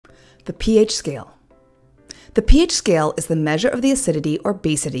The pH scale. The pH scale is the measure of the acidity or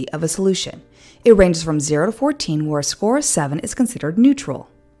basicity of a solution. It ranges from 0 to 14, where a score of 7 is considered neutral.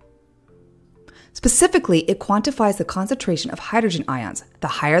 Specifically, it quantifies the concentration of hydrogen ions. The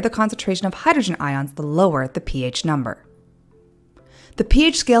higher the concentration of hydrogen ions, the lower the pH number. The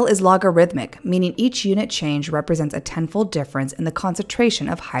pH scale is logarithmic, meaning each unit change represents a tenfold difference in the concentration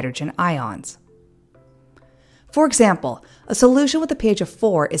of hydrogen ions. For example, a solution with a pH of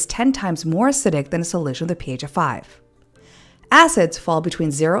 4 is 10 times more acidic than a solution with a pH of 5. Acids fall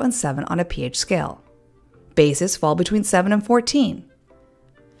between 0 and 7 on a pH scale. Bases fall between 7 and 14.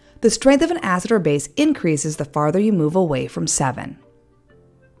 The strength of an acid or base increases the farther you move away from 7.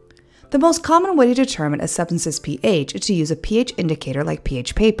 The most common way to determine a substance's pH is to use a pH indicator like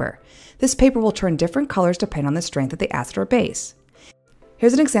pH paper. This paper will turn different colors depending on the strength of the acid or base.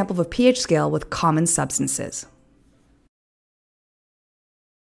 Here's an example of a pH scale with common substances.